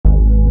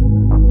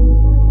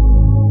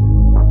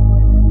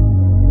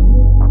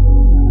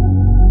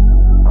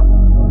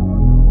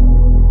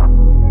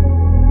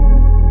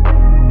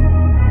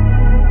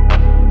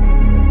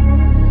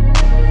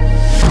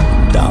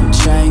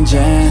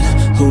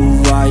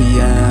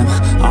am.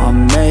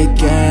 I'm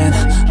making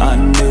a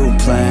new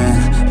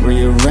plan,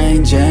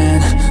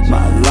 rearranging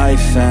my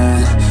life,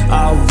 and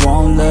I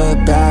won't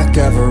look back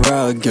ever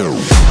again.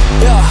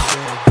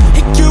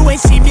 And you ain't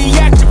see me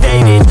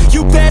activated.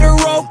 You better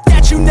hope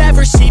that you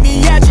never see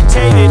me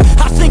agitated.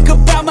 I think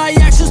about my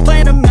actions,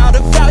 plan them out,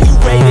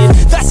 evaluated.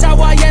 That's how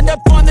I end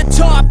up on the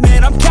top,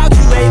 man, I'm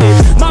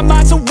calculated. My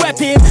mind's a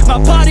weapon, my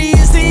body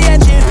is the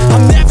engine.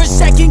 I'm never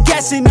second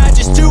guessing, I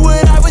just do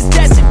what I was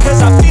destined.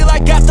 Cause I feel I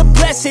got the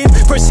blessing,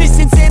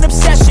 persistence and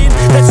obsession.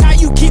 That's how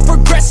you keep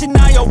progressing,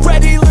 I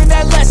already learned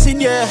that lesson,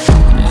 yeah.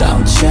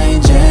 I'm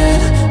changing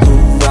who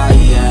I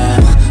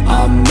am.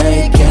 I'm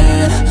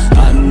making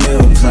a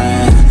new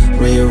plan,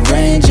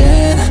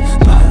 rearranging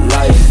my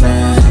life,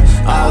 and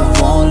I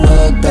won't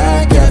look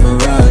back ever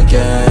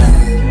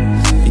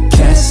again. You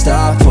can't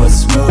stop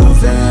what's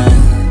moving,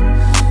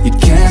 you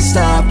can't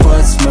stop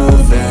what's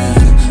moving.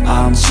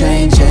 I'm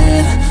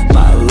changing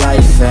my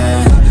life, and